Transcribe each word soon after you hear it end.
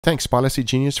Thanks Policy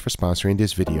Genius for sponsoring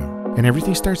this video. And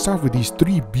everything starts off with these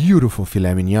 3 beautiful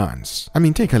filet mignons. I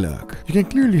mean, take a look. You can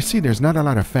clearly see there's not a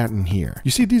lot of fat in here.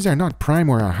 You see, these are not prime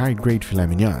or a high grade filet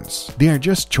mignons. They are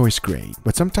just choice grade.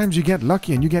 But sometimes you get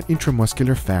lucky and you get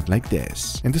intramuscular fat like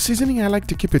this. And the seasoning, I like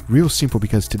to keep it real simple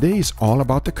because today is all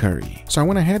about the curry. So I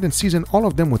went ahead and seasoned all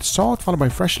of them with salt, followed by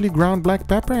freshly ground black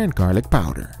pepper and garlic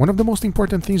powder. One of the most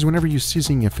important things whenever you're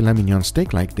seasoning a filet mignon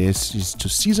steak like this is to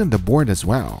season the board as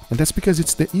well. And that's because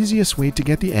it's the easiest way to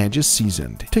get the edges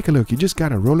seasoned. Take a look. You just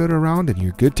gotta roll it around and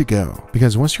you're good to go.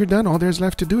 Because once you're done, all there's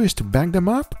left to do is to bag them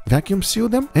up, vacuum seal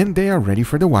them, and they are ready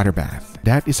for the water bath.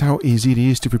 That is how easy it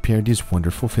is to prepare these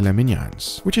wonderful filet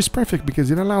mignons, which is perfect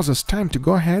because it allows us time to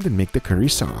go ahead and make the curry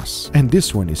sauce. And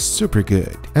this one is super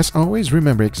good. As always,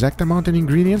 remember exact amount and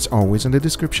ingredients always in the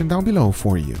description down below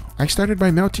for you. I started by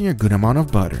melting a good amount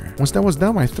of butter. Once that was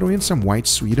done, I threw in some white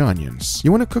sweet onions.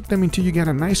 You want to cook them until you get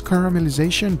a nice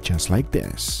caramelization just like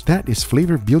this. That is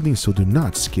flavor building, so do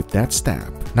not skip that step.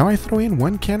 Now I throw in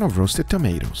 1 can of roasted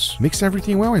tomatoes. Mix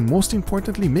everything well and most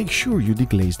importantly, make sure you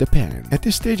deglaze the pan. At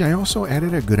this stage, I also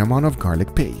added a good amount of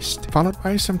garlic paste, followed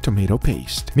by some tomato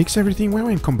paste. Mix everything well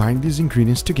and combine these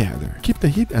ingredients together. Keep the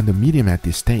heat on the medium at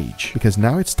this stage, because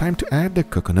now it's time to add the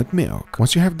coconut milk.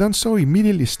 Once you have done so,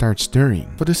 immediately start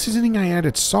stirring. For the seasoning, I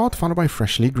added salt, followed by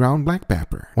freshly ground black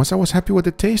pepper. Once I was happy with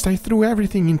the taste, I threw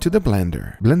everything into the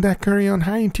blender. Blend that curry on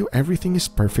high until everything is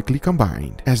perfectly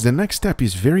combined. As the next step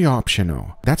is very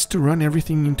optional. That's to run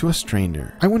everything into a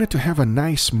strainer. I wanted to have a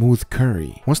nice smooth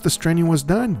curry. Once the straining was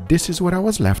done, this is what I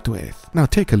was left with. Now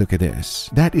take a look at this.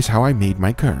 That is how I made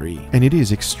my curry. And it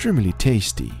is extremely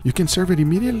tasty. You can serve it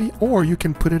immediately or you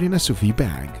can put it in a sous vide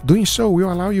bag. Doing so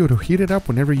will allow you to heat it up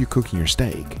whenever you're cooking your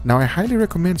steak. Now I highly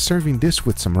recommend serving this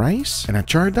with some rice and a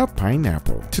charred up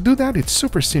pineapple. To do that, it's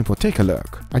super simple. Take a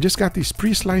look. I just got these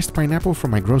pre-sliced pineapple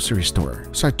from my grocery store.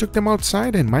 So I took them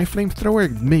outside and my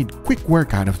flamethrower made quick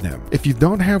work out of them. If you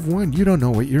don't have one, you don't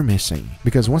know what you're missing.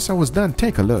 Because once I was done,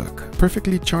 take a look.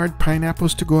 Perfectly charred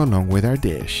pineapples to go along with our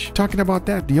dish. Talking about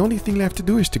that, the only thing left to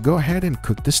do is to go ahead and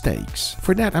cook the steaks.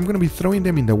 For that, I'm going to be throwing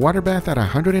them in the water bath at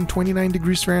 129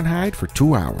 degrees Fahrenheit for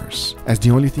 2 hours. As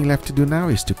the only thing left to do now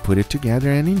is to put it together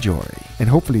and enjoy. And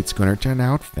hopefully it's going to turn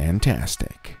out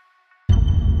fantastic.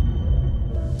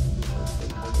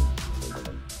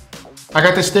 I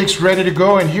got the steaks ready to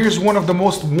go, and here's one of the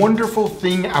most wonderful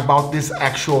thing about this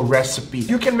actual recipe.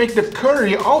 You can make the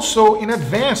curry also in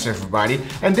advance, everybody,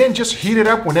 and then just heat it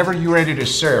up whenever you're ready to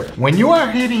serve. When you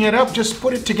are heating it up, just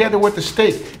put it together with the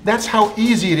steak. That's how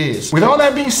easy it is. With all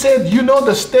that being said, you know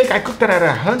the steak, I cooked it at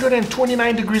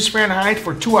 129 degrees Fahrenheit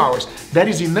for 2 hours. That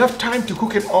is enough time to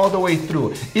cook it all the way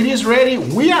through. It is ready,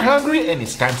 we are hungry, and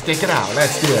it's time to take it out.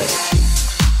 Let's do it.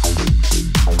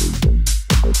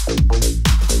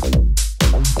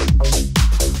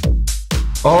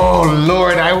 Oh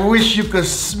Lord, I wish you could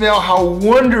smell how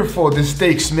wonderful the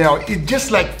steak smells. It just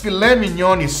like filet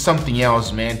mignon is something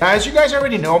else, man. As you guys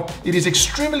already know, it is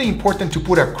extremely important to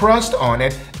put a crust on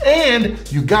it, and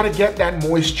you gotta get that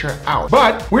moisture out.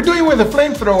 But we're doing it with a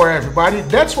flamethrower, everybody.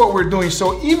 That's what we're doing.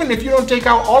 So even if you don't take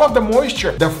out all of the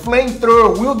moisture, the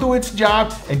flamethrower will do its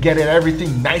job and get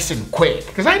everything nice and quick.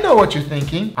 Because I know what you're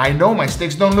thinking. I know my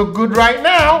steaks don't look good right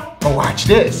now, but watch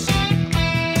this.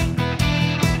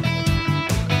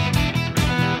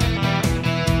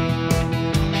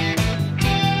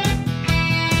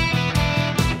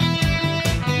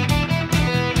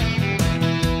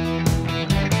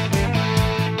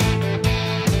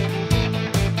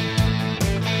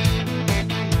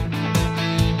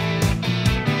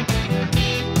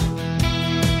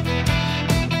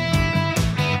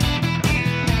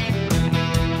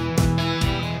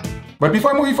 But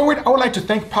before moving forward, I would like to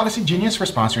thank Policy Genius for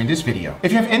sponsoring this video.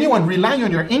 If you have anyone relying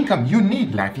on your income, you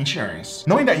need life insurance.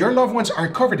 Knowing that your loved ones are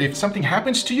covered if something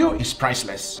happens to you is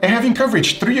priceless. And having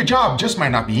coverage through your job just might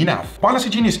not be enough.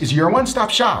 Policy Genius is your one-stop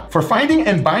shop for finding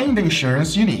and buying the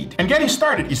insurance you need. And getting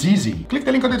started is easy. Click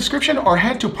the link on the description or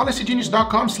head to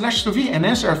policygenius.com/sous and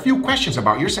answer a few questions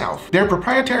about yourself. Their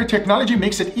proprietary technology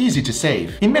makes it easy to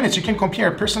save. In minutes, you can compare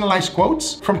personalized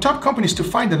quotes from top companies to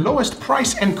find the lowest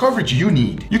price and coverage you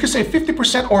need. You can save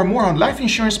 50% or more on life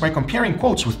insurance by comparing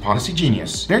quotes with Policy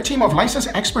Genius. Their team of licensed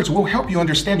experts will help you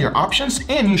understand your options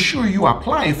and ensure you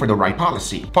apply for the right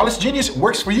policy. Policy Genius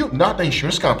works for you, not the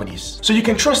insurance companies. So you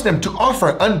can trust them to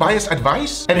offer unbiased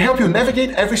advice and help you navigate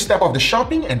every step of the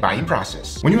shopping and buying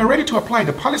process. When you are ready to apply,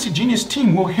 the Policy Genius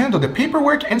team will handle the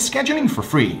paperwork and scheduling for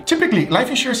free. Typically, life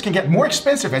insurance can get more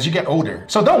expensive as you get older.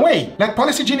 So don't wait. Let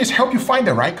Policy Genius help you find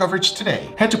the right coverage today.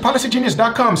 Head to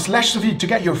policygenius.com/sous to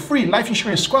get your free life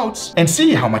insurance quotes videos and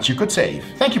see how much you could save.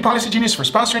 Thank you, Policy Genius, for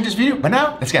sponsoring this video. But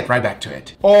now, let's get right back to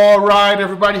it. All right,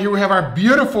 everybody, here we have our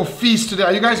beautiful feast today.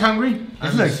 Are you guys hungry?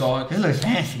 It looks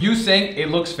fancy. You saying it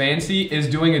looks fancy is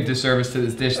doing a disservice to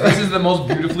this dish. This is the most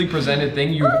beautifully presented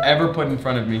thing you've ever put in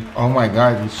front of me. Oh my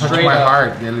God, you touched my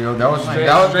heart, Delio. That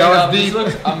was deep. This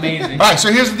looks amazing. All right,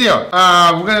 so here's the deal.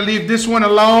 We're gonna leave this one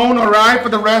alone, all right, for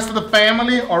the rest of the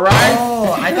family, all right?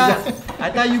 Oh, I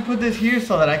thought you put this here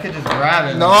so that I could just grab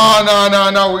it. No.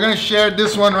 We're gonna share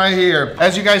this one right here.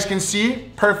 As you guys can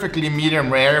see, perfectly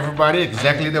medium rare, everybody.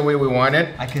 Exactly the way we want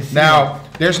it. I can see now,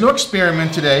 there's no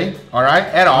experiment today, all right,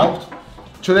 at all.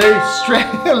 Today, straight,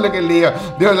 look at Leo.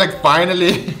 They're like,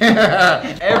 finally.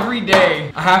 Every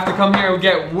day, I have to come here and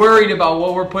get worried about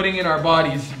what we're putting in our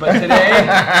bodies. But today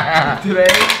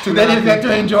you get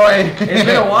to enjoy. It's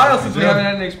been a while since we haven't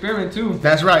had an experiment too.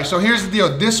 That's right. So here's the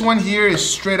deal. This one here is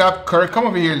straight up curry. Come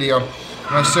over here, Leo.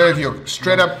 I'm gonna serve you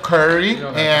straight up curry,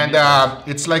 and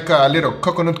it's like a little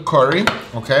coconut curry,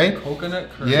 okay?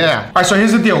 Coconut curry. Yeah. All right, so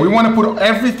here's the deal. We want to put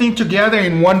everything together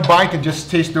in one bite and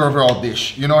just taste the overall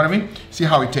dish. You know what I mean? See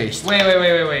how it tastes.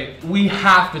 Wait. We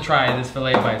have to try this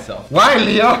filet by itself. Why,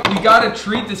 Leo? We gotta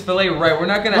treat this filet right. We're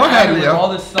not gonna add it with all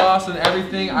this sauce and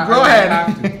everything. Go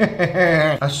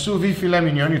ahead. A Sous Vide Filet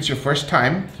Mignon, it's your first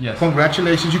time. Yes.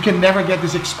 Congratulations. You can never get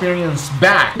this experience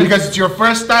back because it's your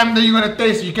first time that you're gonna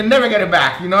taste it. You can never get it back.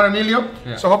 You know what I mean, Leo?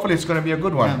 Yeah. So hopefully it's gonna be a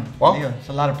good one. Yeah. Well, Leo, it's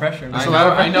a lot of pressure.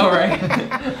 I know, right?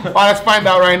 Well, let's find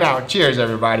out right now. Cheers,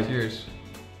 everybody. Cheers.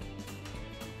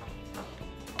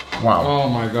 Wow. Oh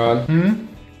my God.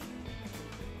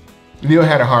 Leo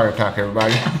had a heart attack,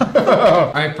 everybody.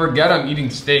 I forget I'm eating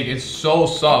steak. It's so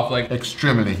soft, like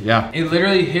extremely, yeah. it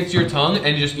literally hits your tongue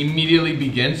and just immediately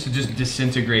begins to just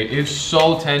disintegrate. It's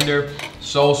so tender,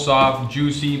 so soft,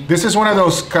 juicy. This is one of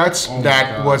those cuts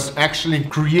that was actually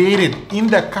created in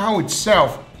the cow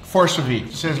itself for sous vide.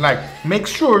 It says like, make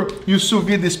sure you sous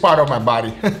vide this part of my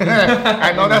body.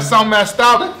 I know that sounds messed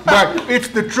up, but it's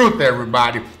the truth,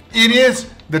 everybody. It is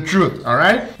the truth, all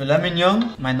right? Filet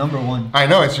mignon, my #1. I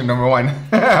know it's your #1.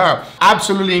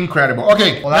 Absolutely incredible.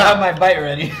 Okay. Well, I have my bite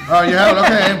ready. Oh, you have?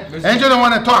 Okay. Angel don't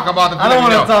want to talk about the I don't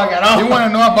want to talk at all. You want to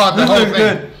know about the This whole looks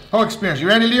thing. good. Whole experience. You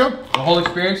ready, Leo? The whole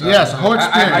experience? Yes, the whole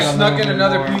experience. I snuck in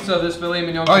another piece of this filet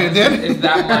mignon. Oh, you did? It's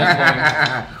that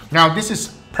mind-blowing. Now, this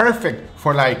is perfect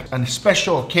for like a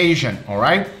special occasion, all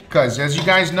right? Because as you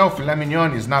guys know, filet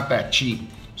mignon is not that cheap.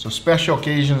 So special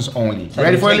occasions only. So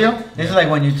ready for it, Leo? This is like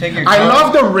when you take your I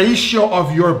love the ratio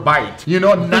of your bite. You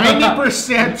know,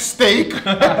 90% steak,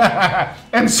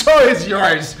 and so is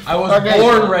yours. I was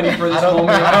born ready for this moment.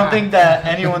 I don't think that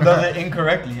anyone does it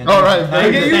incorrectly. All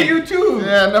right, you too.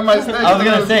 Yeah, not my steak. I was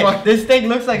gonna say, this steak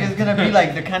looks like it's gonna be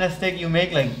like the kind of steak you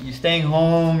make, like you're staying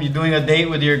home, you're doing a date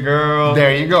with your girl.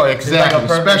 There you go, exactly.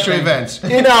 Like special thing. events.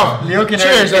 Enough. Leo can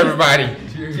Cheers, everybody.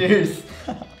 Cheers.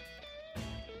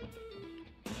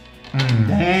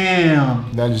 Damn.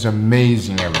 That is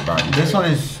amazing, everybody. This one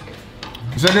is...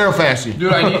 It's a little fancy.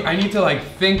 Dude, I need to like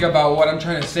think about what I'm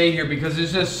trying to say here because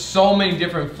there's just so many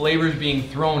different flavors being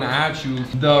thrown at you.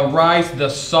 The rice, the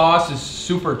sauce is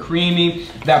super creamy.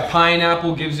 That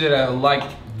pineapple gives it a like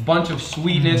bunch of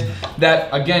sweetness. That,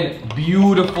 again,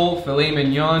 beautiful filet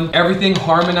mignon. Everything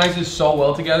harmonizes so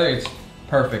well together. It's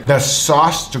perfect. The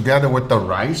sauce together with the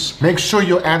rice. Make sure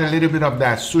you add a little bit of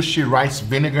that sushi rice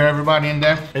vinegar, everybody, in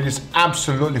there. It is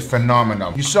absolutely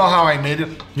phenomenal. You saw how I made it.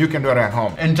 You can do it at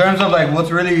home. In terms of like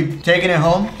what's really taking it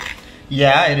home,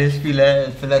 yeah, it is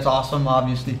filet. Filet's awesome,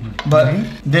 obviously. But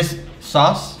this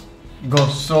sauce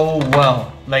goes so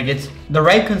well. Like it's the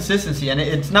right consistency, and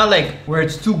it's not like where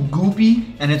it's too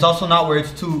goopy, and it's also not where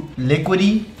it's too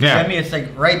liquidy. Yeah. I mean, it's like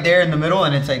right there in the middle,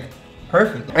 and it's like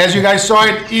perfect. As you guys saw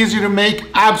it, easy to make,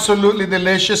 absolutely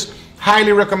delicious.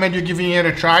 Highly recommend you giving it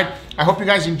a try. I hope you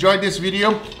guys enjoyed this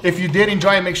video. If you did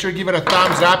enjoy it, make sure you give it a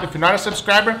thumbs up. If you're not a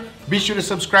subscriber, be sure to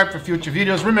subscribe for future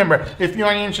videos. Remember, if you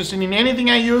are interested in anything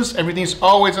I use, everything's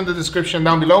always in the description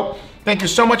down below. Thank you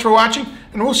so much for watching,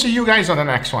 and we'll see you guys on the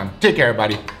next one. Take care,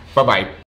 everybody. Bye-bye.